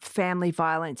about family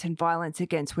violence and violence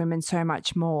against women so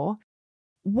much more.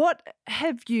 What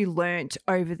have you learnt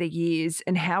over the years,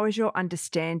 and how has your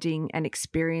understanding and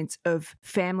experience of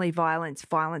family violence,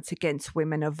 violence against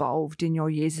women evolved in your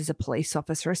years as a police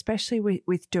officer, especially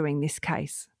with doing this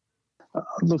case?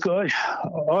 Look, I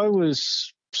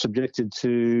was subjected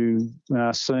to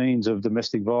scenes of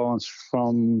domestic violence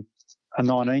from a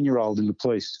 19-year-old in the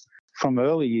police. From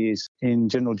early years in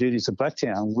general duties at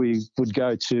Blacktown, we would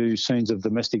go to scenes of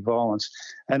domestic violence,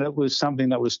 and it was something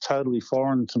that was totally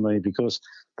foreign to me because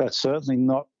that's certainly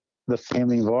not the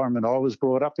family environment I was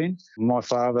brought up in. My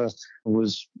father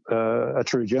was a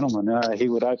true gentleman. He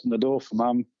would open the door for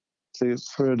Mum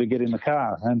for her to get in the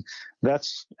car. And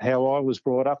that's how I was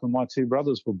brought up and my two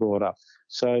brothers were brought up.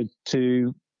 So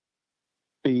to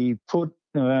be put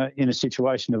in a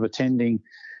situation of attending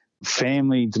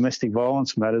family domestic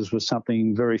violence matters was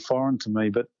something very foreign to me.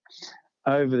 But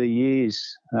over the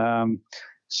years,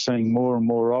 seeing more and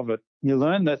more of it, you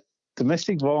learn that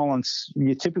domestic violence,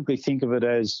 you typically think of it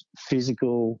as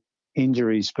physical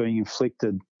injuries being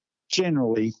inflicted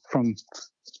generally from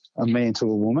a man to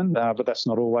a woman, but that's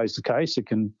not always the case. It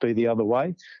can be the other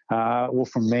way, or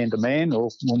from man to man or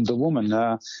woman to woman,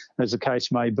 as the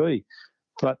case may be.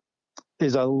 But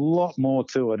there's a lot more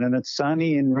to it, and it's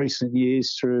only in recent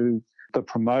years through the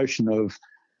promotion of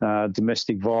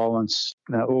domestic violence,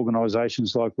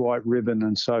 organisations like White Ribbon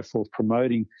and so forth,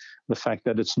 promoting the fact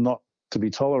that it's not to be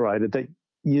tolerated, that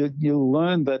you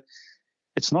learn that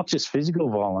it's not just physical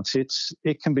violence,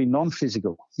 it can be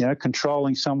non-physical,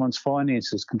 controlling someone's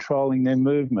finances, controlling their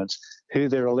movements, who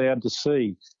they're allowed to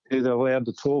see, who they're allowed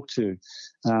to talk to,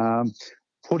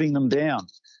 putting them down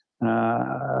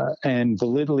and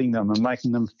belittling them and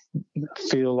making them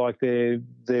feel like they're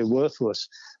worthless.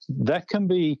 That can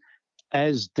be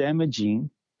as damaging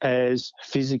as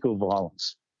physical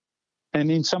violence,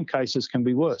 and in some cases can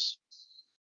be worse.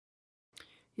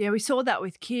 Yeah, we saw that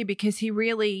with Keir because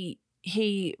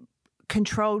he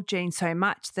controlled Jean so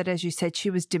much that, as you said, she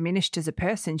was diminished as a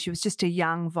person. She was just a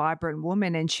young, vibrant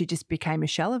woman and she just became a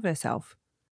shell of herself.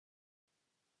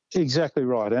 Exactly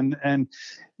right. And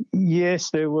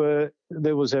yes, there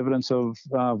was evidence of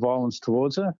violence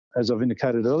towards her, as I've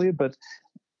indicated earlier, but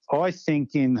I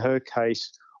think in her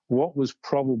case, what was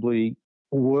probably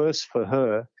worse for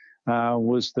her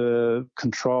was the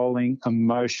controlling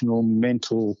emotional,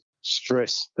 mental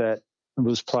stress that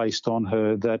was placed on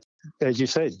her that, as you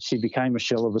said, she became a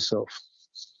shell of herself.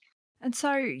 And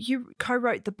so you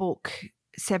co-wrote the book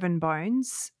Seven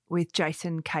Bones with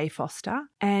Jason K. Foster,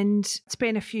 and it's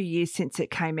been a few years since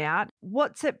it came out.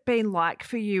 What's it been like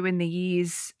for you in the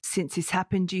years since this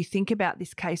happened? Do you think about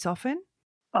this case often?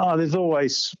 Oh, there's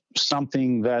always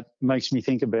something that makes me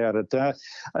think about it.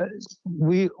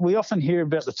 We often hear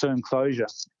about the term closure.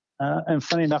 And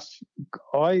funny enough,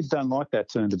 I don't like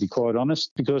that term, to be quite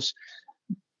honest, because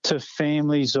to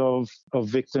families of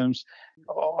victims,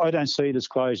 I don't see it as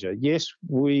closure. Yes,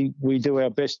 we do our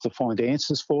best to find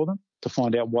answers for them, to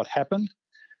find out what happened.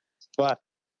 But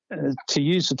to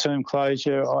use the term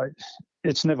closure,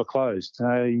 it's never closed.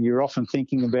 You're often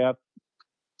thinking about,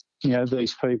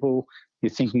 these people. You're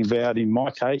thinking about, in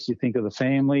my case, you think of the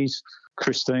families.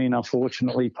 Christine,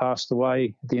 unfortunately, passed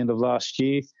away at the end of last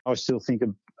year. I still think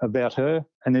about her.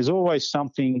 And there's always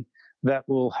something that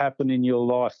will happen in your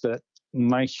life that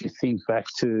makes you think back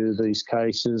to these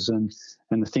cases and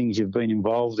the things you've been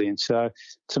involved in. So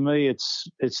to me,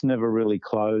 it's never really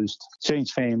closed.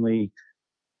 Jean's family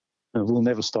will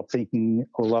never stop thinking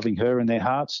or loving her in their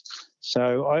hearts.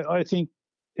 So I think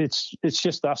it's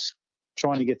just us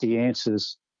trying to get the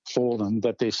answers for them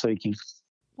that they're seeking.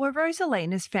 Were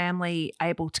Rosalina's family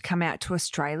able to come out to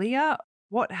Australia?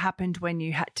 What happened when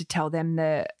you had to tell them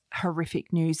the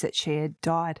horrific news that she had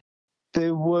died?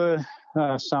 There were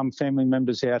some family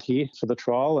members out here for the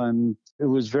trial, and it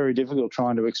was very difficult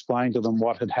trying to explain to them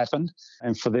what had happened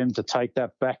and for them to take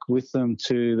that back with them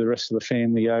to the rest of the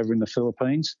family over in the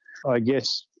Philippines. I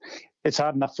guess it's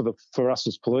hard enough for us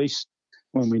as police,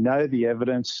 when we know the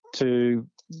evidence, to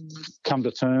come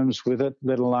to terms with it,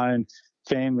 let alone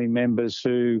family members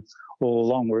who all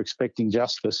along were expecting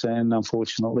justice, and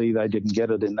unfortunately they didn't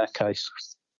get it in that case.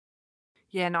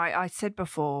 Yeah, no, I said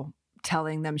before,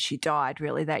 telling them she died,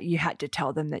 really, that you had to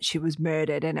tell them that she was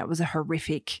murdered, and it was a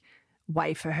horrific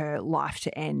way for her life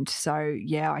to end. So,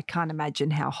 yeah, I can't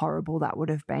imagine how horrible that would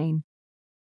have been.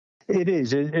 It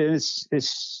is.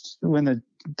 It's when the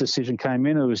decision came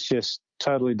in, it was just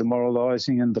totally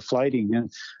demoralising and deflating,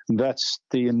 and that's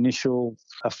the initial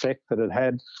effect that it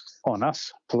had on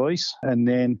us, police. And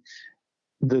then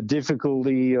the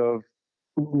difficulty of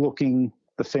looking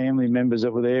the family members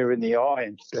that were there in the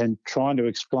eye and trying to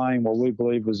explain what we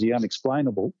believe was the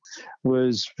unexplainable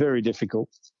was very difficult.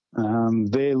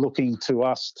 They're looking to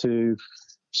us to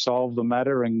solve the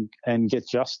matter and get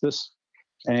justice,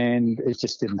 and it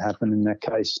just didn't happen in that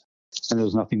case, and there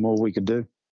was nothing more we could do.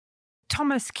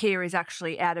 Thomas Keir is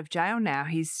actually out of jail now.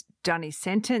 He's done his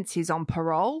sentence, he's on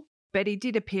parole, but he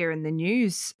did appear in the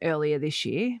news earlier this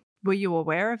year. Were you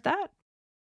aware of that?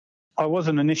 I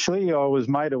wasn't initially. I was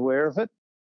made aware of it,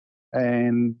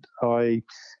 and I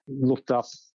looked up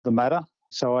the matter,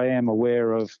 so I am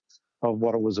aware of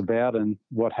what it was about and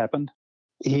what happened.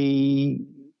 He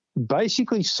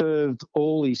basically served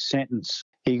all his sentence.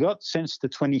 He got sentenced to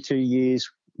 22 years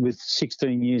with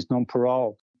 16 years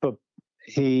non-parole, but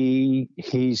his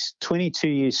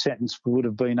 22-year sentence would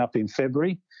have been up in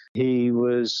February. He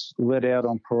was let out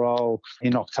on parole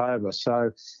in October,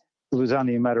 so it was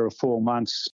only a matter of 4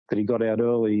 months that he got out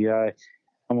early. I'm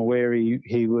aware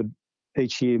he would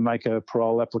each year make a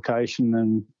parole application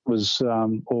and was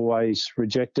always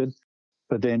rejected.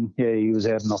 But then, he was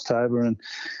out in October, and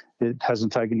it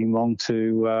hasn't taken him long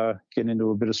to get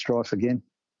into a bit of strife again.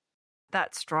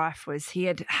 That strife was he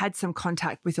had some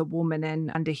contact with a woman,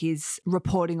 and under his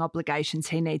reporting obligations,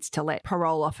 he needs to let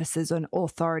parole officers and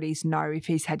authorities know if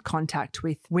he's had contact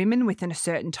with women within a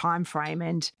certain time frame,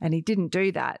 and he didn't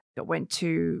do that. It went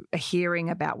to a hearing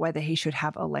about whether he should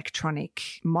have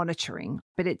electronic monitoring.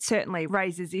 But it certainly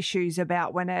raises issues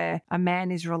about when a man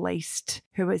is released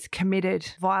who has committed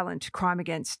violent crime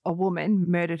against a woman,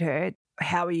 murdered her,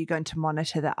 how are you going to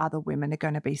monitor that other women are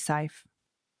going to be safe?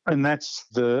 And that's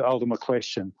the ultimate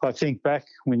question. I think back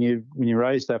when you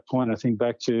raised that point, I think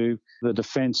back to the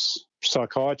defence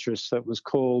psychiatrist that was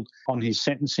called on his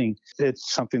sentencing.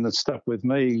 It's something that stuck with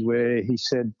me, where he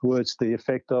said words to the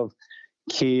effect of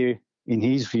Keir, in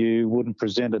his view, wouldn't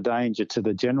present a danger to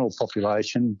the general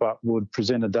population, but would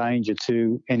present a danger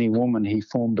to any woman he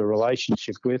formed a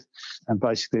relationship with. And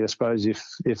basically, I suppose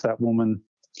if that woman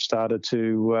started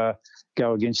to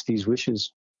go against his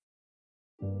wishes.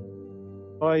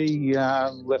 I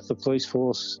left the police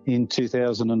force in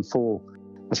 2004.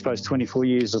 I suppose 24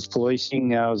 years of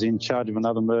policing. I was in charge of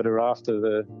another murder after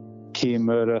the Keir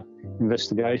murder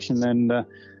investigation, and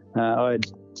I had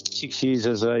 6 years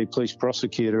as a police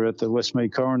prosecutor at the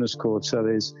Westmead Coroner's Court. So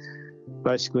there's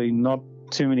basically not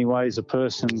too many ways a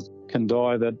person can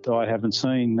die that I haven't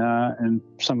seen. And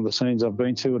some of the scenes I've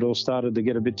been to, it all started to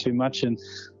get a bit too much, and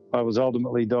I was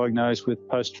ultimately diagnosed with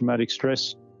post-traumatic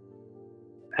stress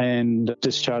and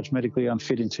discharged medically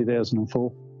unfit in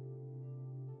 2004.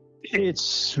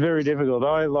 It's very difficult.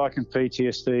 I liken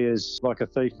PTSD as like a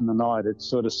thief in the night. It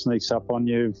sort of sneaks up on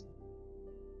you.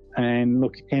 And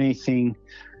look, anything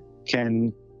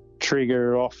can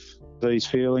trigger off these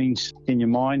feelings in your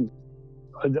mind.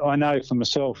 I know for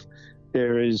myself,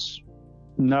 there is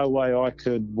no way I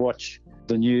could watch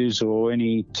the news or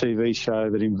any TV show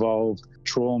that involved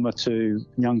trauma to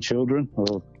young children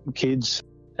or kids.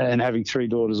 And having 3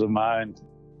 daughters of my own,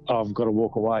 I've got to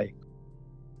walk away.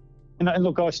 And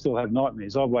look, I still have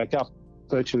nightmares. I wake up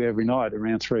virtually every night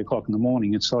around 3 o'clock in the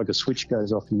morning. It's like a switch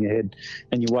goes off in your head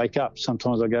and you wake up.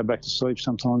 Sometimes I go back to sleep,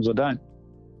 sometimes I don't.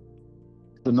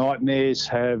 The nightmares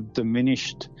have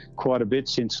diminished quite a bit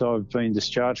since I've been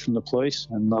discharged from the police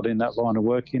and not in that line of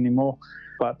work anymore,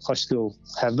 but I still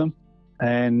have them,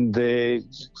 and they're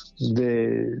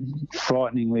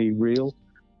frighteningly real.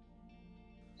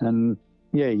 And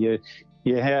you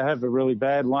have a really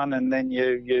bad one, and then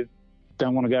you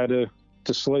don't want to go to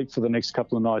sleep for the next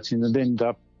couple of nights, and then end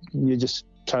up you're just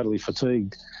totally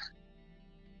fatigued.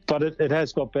 But it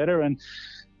has got better, and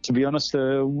to be honest,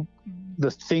 the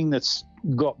thing that's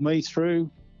got me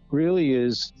through really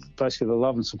is basically the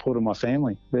love and support of my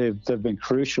family. They've been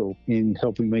crucial in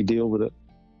helping me deal with it.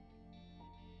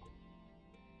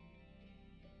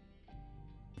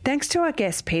 Thanks to our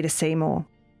guest, Peter Seymour.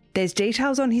 There's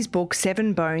details on his book,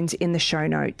 7 Bones, in the show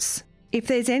notes. If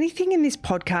there's anything in this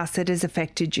podcast that has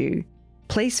affected you,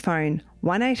 please phone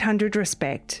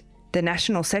 1-800-RESPECT, the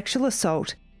National Sexual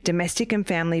Assault, Domestic and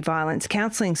Family Violence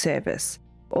Counselling Service,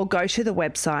 or go to the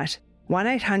website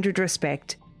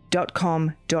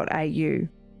 1800respect.com.au.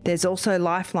 There's also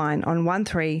Lifeline on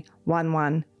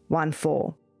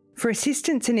 131114. For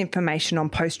assistance and information on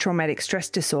post-traumatic stress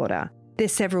disorder,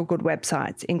 there's several good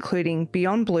websites, including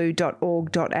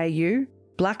beyondblue.org.au,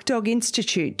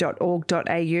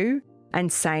 blackdoginstitute.org.au,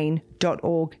 and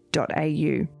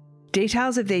sane.org.au.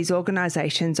 Details of these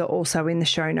organisations are also in the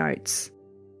show notes.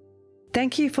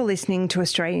 Thank you for listening to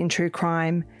Australian True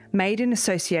Crime, made in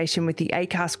association with the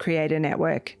Acast Creator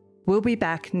Network. We'll be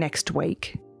back next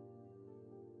week.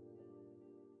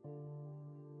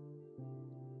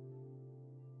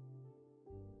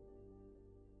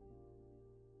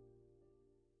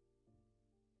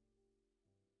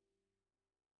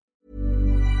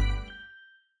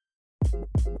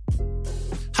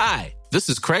 Hi, this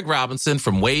is Craig Robinson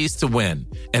from Ways to Win,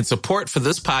 and support for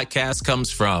this podcast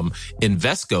comes from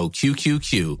Invesco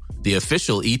QQQ, the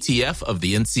official ETF of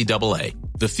the NCAA.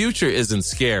 The future isn't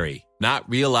scary. Not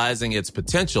realizing its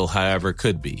potential, however,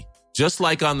 could be. Just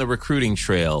like on the recruiting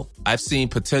trail, I've seen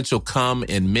potential come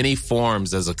in many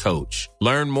forms as a coach.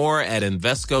 Learn more at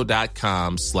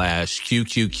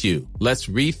Invesco.com/QQQ. Let's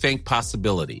rethink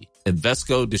possibility.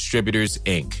 Invesco Distributors,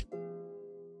 Inc.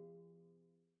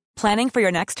 Planning for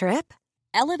your next trip?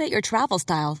 Elevate your travel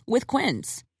style with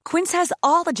Quince. Quince has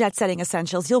all the jet-setting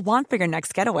essentials you'll want for your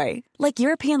next getaway, like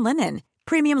European linen,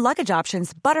 premium luggage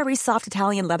options, buttery soft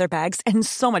Italian leather bags, and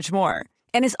so much more.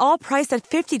 And is all priced at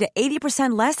 50 to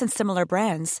 80% less than similar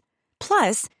brands.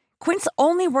 Plus, Quince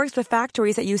only works with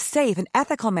factories that use safe and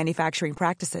ethical manufacturing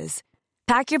practices.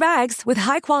 Pack your bags with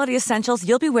high-quality essentials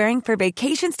you'll be wearing for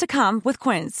vacations to come with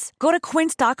Quince. Go to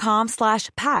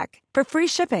quince.com/pack for free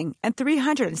shipping and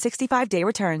 365-day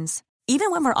returns.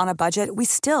 Even when we're on a budget, we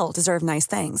still deserve nice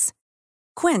things.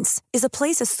 Quince is a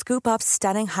place to scoop up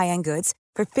stunning high-end goods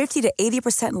for 50 to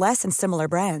 80% less than similar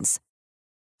brands.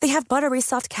 They have buttery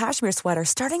soft cashmere sweaters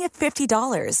starting at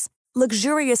 $50,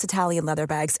 luxurious Italian leather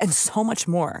bags, and so much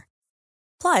more.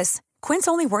 Plus, Quince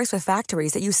only works with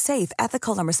factories that use safe,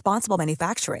 ethical, and responsible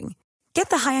manufacturing.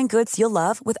 Get the high-end goods you'll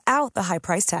love without the high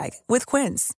price tag with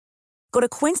Quince. Go to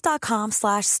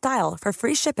quince.com/style for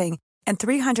free shipping and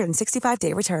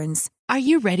 365-day returns. Are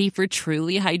you ready for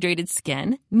truly hydrated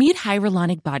skin? Meet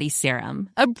Hyaluronic Body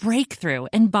Serum, a breakthrough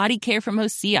in body care from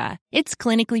Osea. It's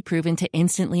clinically proven to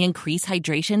instantly increase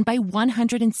hydration by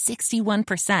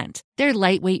 161%. Their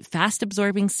lightweight,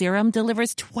 fast-absorbing serum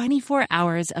delivers 24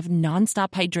 hours of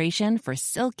nonstop hydration for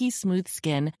silky smooth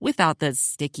skin without the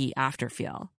sticky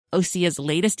afterfeel. Osea's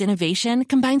latest innovation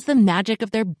combines the magic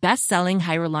of their best-selling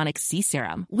Hyaluronic Sea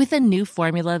Serum with a new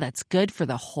formula that's good for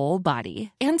the whole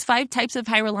body and 5 types of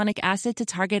hyaluronic acid to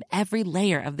target every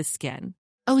layer of the skin.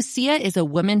 Osea is a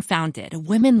women-founded,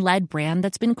 women-led brand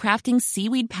that's been crafting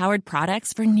seaweed-powered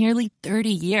products for nearly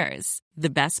 30 years. The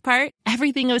best part?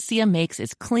 Everything Osea makes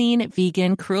is clean,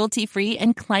 vegan, cruelty-free,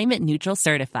 and climate-neutral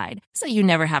certified, so you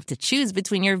never have to choose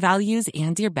between your values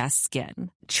and your best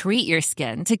skin. Treat your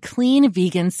skin to clean,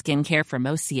 vegan skincare from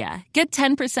Osea. Get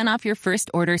 10% off your first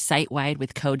order site-wide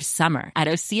with code SUMMER at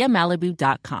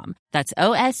OseaMalibu.com. That's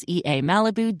OSEA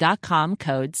Malibu.com,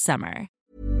 code SUMMER.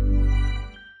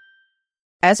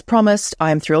 As promised, I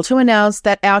am thrilled to announce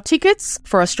that our tickets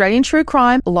for Australian True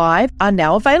Crime Live are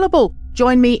now available.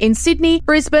 Join me in Sydney,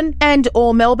 Brisbane and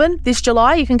or Melbourne this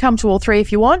July. You can come to all three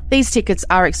if you want. These tickets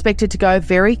are expected to go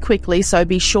very quickly, so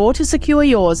be sure to secure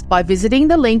yours by visiting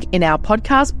the link in our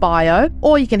podcast bio,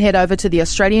 or you can head over to the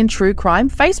Australian True Crime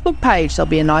Facebook page. There'll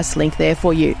be a nice link there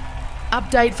for you.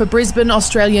 Update for Brisbane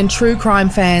Australian True Crime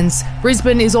fans.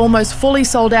 Brisbane is almost fully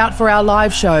sold out for our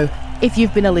live show. If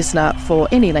you've been a listener for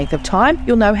any length of time,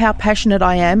 you'll know how passionate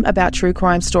I am about true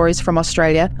crime stories from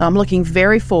Australia. I'm looking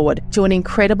very forward to an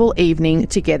incredible evening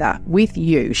together with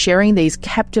you, sharing these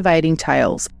captivating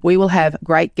tales. We will have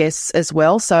great guests as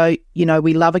well, so you know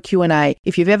we love a Q&A.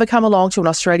 If you've ever come along to an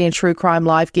Australian True Crime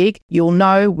Live gig, you'll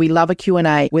know we love a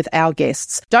Q&A with our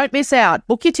guests. Don't miss out.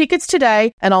 Book your tickets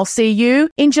today, and I'll see you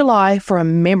in July for a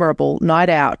memorable night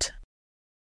out.